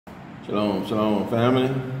Shalom, shalom,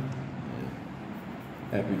 family.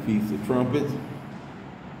 Happy Feast of Trumpets.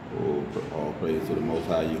 All praise to the Most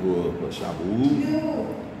High Yahuwah for Shabu.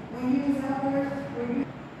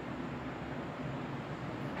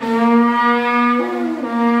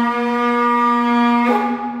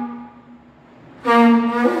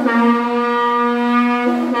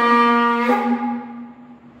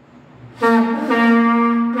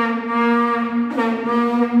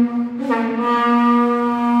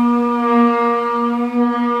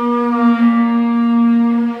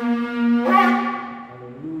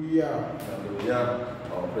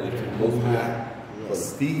 All praise to the Most High for the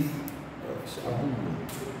Feast of Shabu.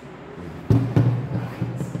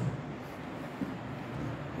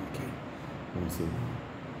 Okay, let me see.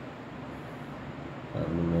 I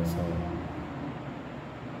remember that song.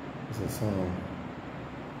 It's a song.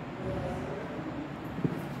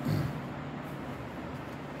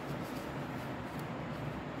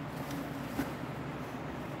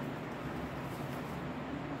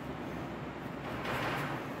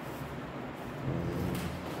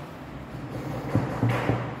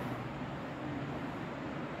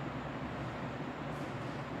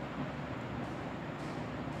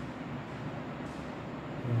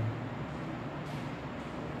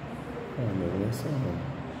 I remember that song.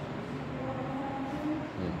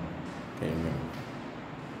 Can't remember.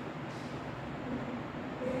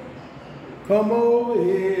 Come over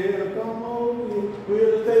here,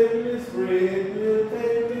 where the table is spread,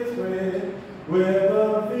 where the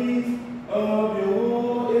feast of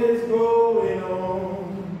your is going on.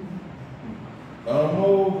 Come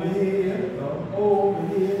over here,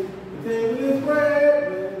 the table is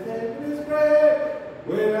spread,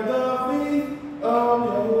 where the feast of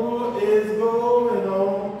your is going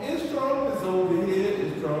on. It's trumpets over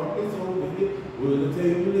here, where the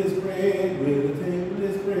table is spread,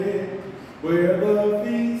 where the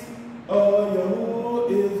feast of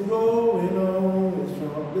your is going on.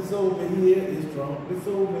 It's trumpets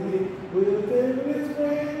over here, where the table is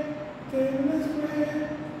spread,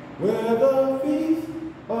 where the feast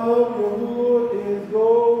of your is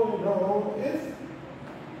going on. It's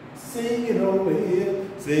singing over here,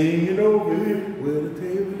 where the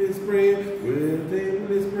table is spread,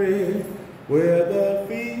 where the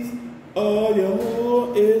feast of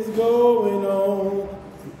your is going on.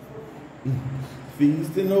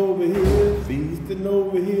 Feasting over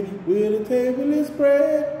here, where the table is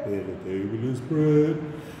spread,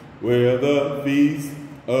 where the feast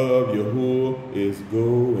of Yahuwah is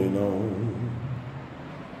going on.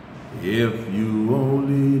 If you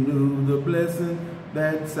only knew the blessing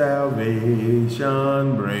that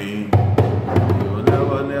salvation brings, you'll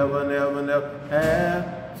never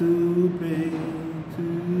have to pay.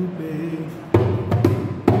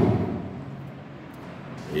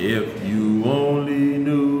 If you only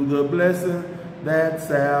knew the blessing that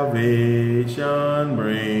salvation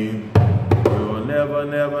brings, you'll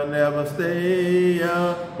never stay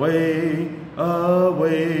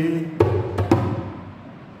away.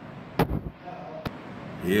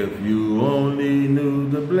 If you only knew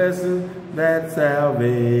the blessing that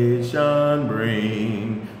salvation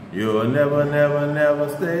brings, you'll never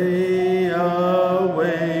stay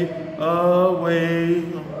away.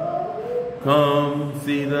 Come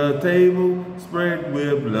see the table spread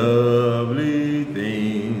with lovely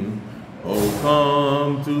things. Oh,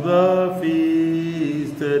 come to the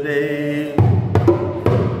feast today.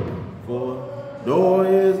 For the door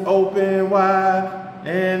is open wide,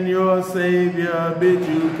 and your Savior bid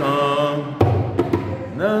you come.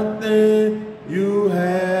 Nothing you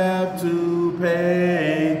have to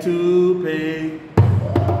pay.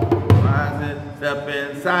 Rise and step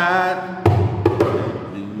inside.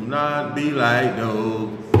 Not be like those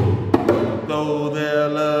who throw their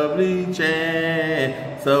lovely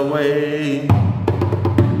chance away.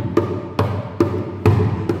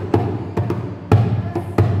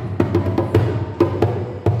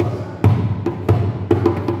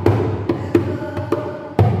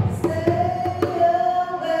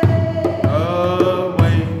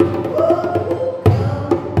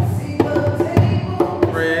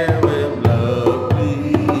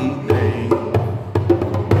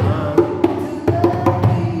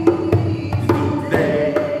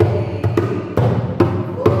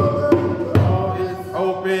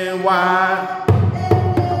 Why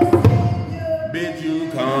bid you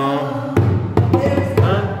come? There's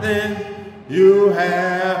nothing you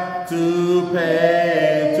have to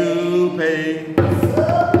pay.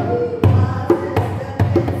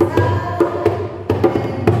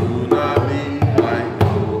 Do not be like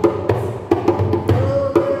those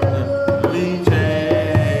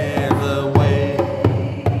leeches away.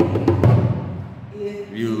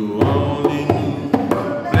 You you only knew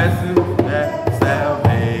blessings that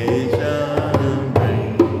salvation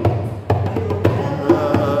brings.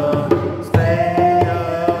 Stay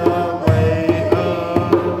away,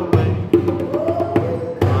 away.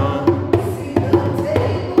 See the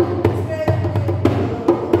table spread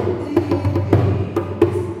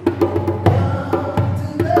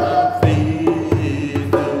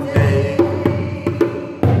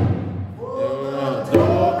with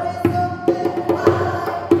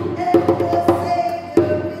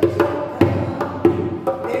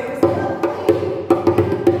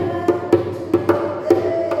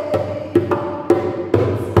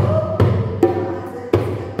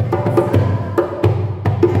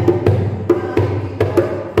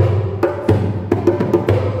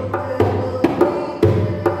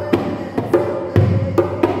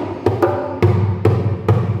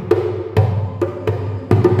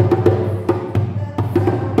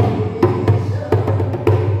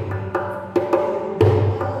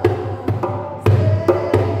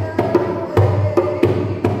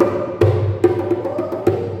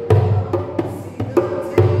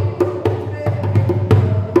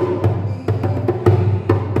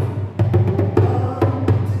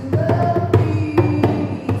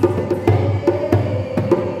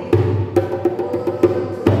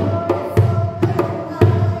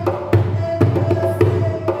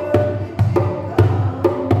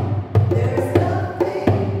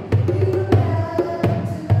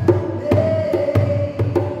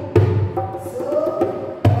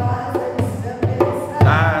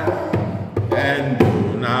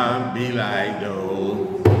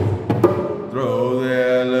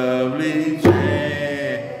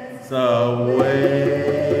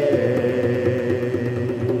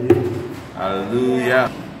Hallelujah.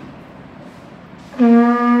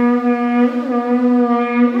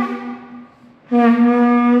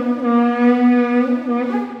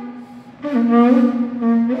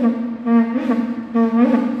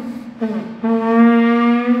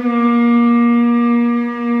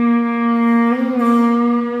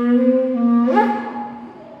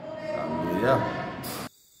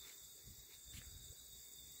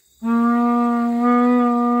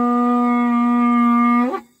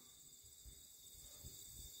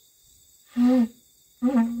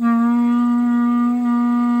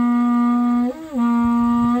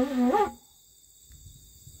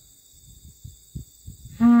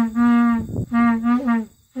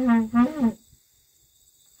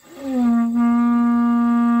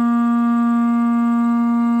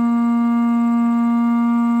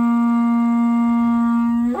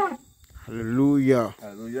 Hallelujah.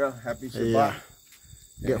 Hallelujah. Happy Shabbat. Yeah.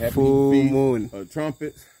 And Get happy full feast moon. of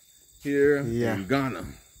trumpets here Yeah. in Ghana.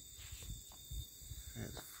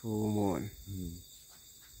 That's full moon.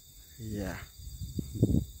 Yeah.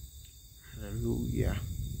 Hallelujah.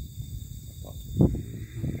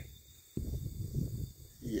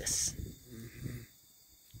 Yes.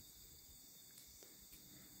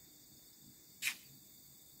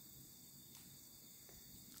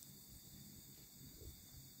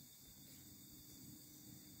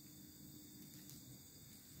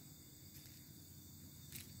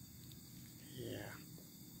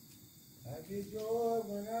 I get joy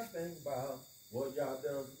when I think about what y'all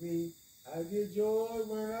done for me. I get joy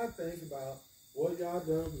when I think about what y'all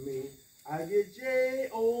done for me. I get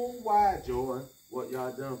J-O-Y joy, what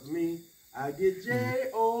y'all done for me. I get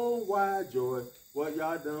J-O-Y joy, what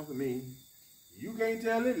y'all done for me. You can't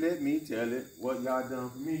tell it, let me tell it, what y'all done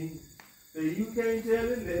for me. Say you can't tell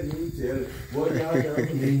it, let me tell it, what y'all done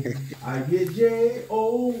for me. I get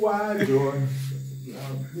J-O-Y joy,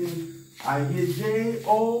 y'all for me. I get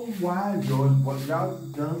J-O-Y joy, what y'all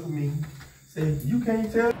done for me. Say, you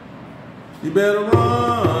can't tell. You better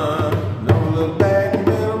run, don't look back, you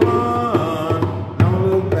better run. Don't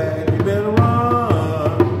look back, you better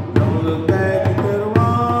run. Don't look back, you better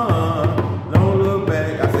run. Don't look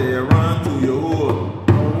back, I said run to your hood.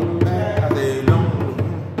 Don't look back, I said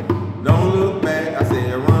don't look back, I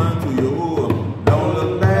said run to your hood. Don't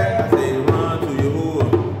look back, I said run to your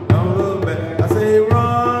hood. Don't look back, I say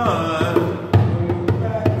run.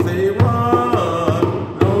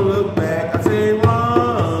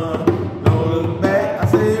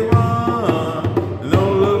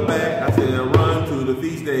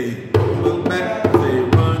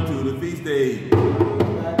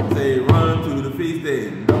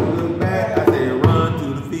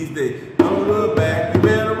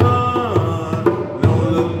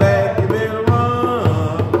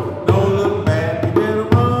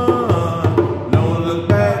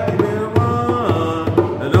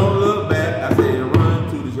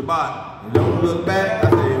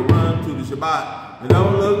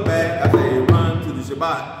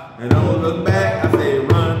 and don't look back. I say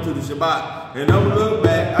run to the Shabbat, and don't look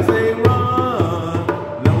back. I say run,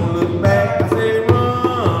 don't look back. I say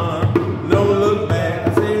run, don't look back.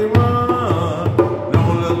 I say run,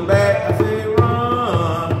 don't look back. I say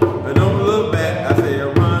run, and don't look back. I say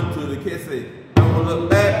run to the Kissy, don't look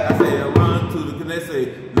back. I say run to the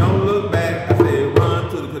Knesset, don't look back. I say run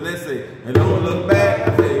to the Knesset, and don't look back.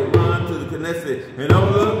 I say run to the Knesset, and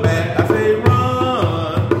don't look back. I say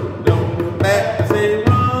run, don't look back. I say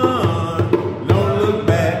run, don't look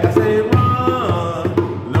back. I say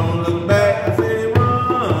run, don't look back. I say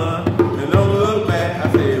run, and don't look back. I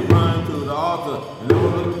say run to the altar, and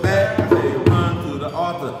don't look back. I say run to the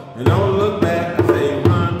altar, and don't look back. I say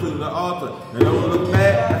run to the altar, and don't look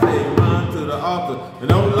back. I say run to the altar, and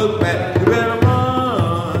don't look back. You better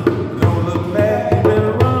run, don't look back. You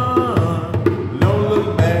better run, don't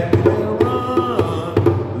look back. You better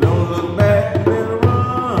run, don't look back. You better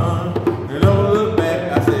run, and don't look back.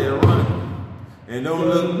 I say run, and don't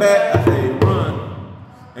look back. I say run,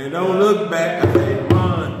 and don't look back. I say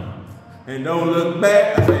run, and don't look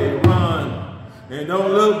back. I say run, and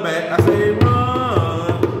don't look back. I say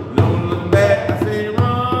run, don't look back. I say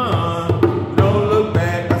run, don't look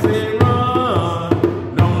back. I say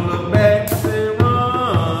run, don't look back. I say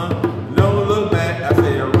run, don't look back. I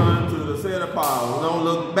say run to the set apart. Don't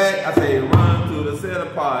look back. I say run to the set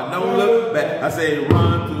apart. Don't look back. I say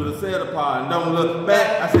run to the set apart. Don't look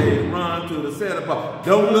back. I say run to the set apart.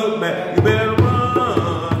 Don't look back. You better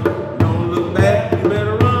run. Don't look back. You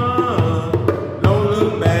better run. Don't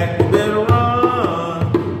look back. You better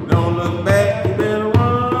run. Don't look back. You better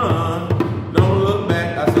run. Don't look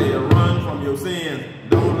back. I say run from your sins.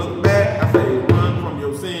 Don't look back. I say run from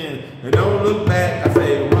your sins. And don't look back.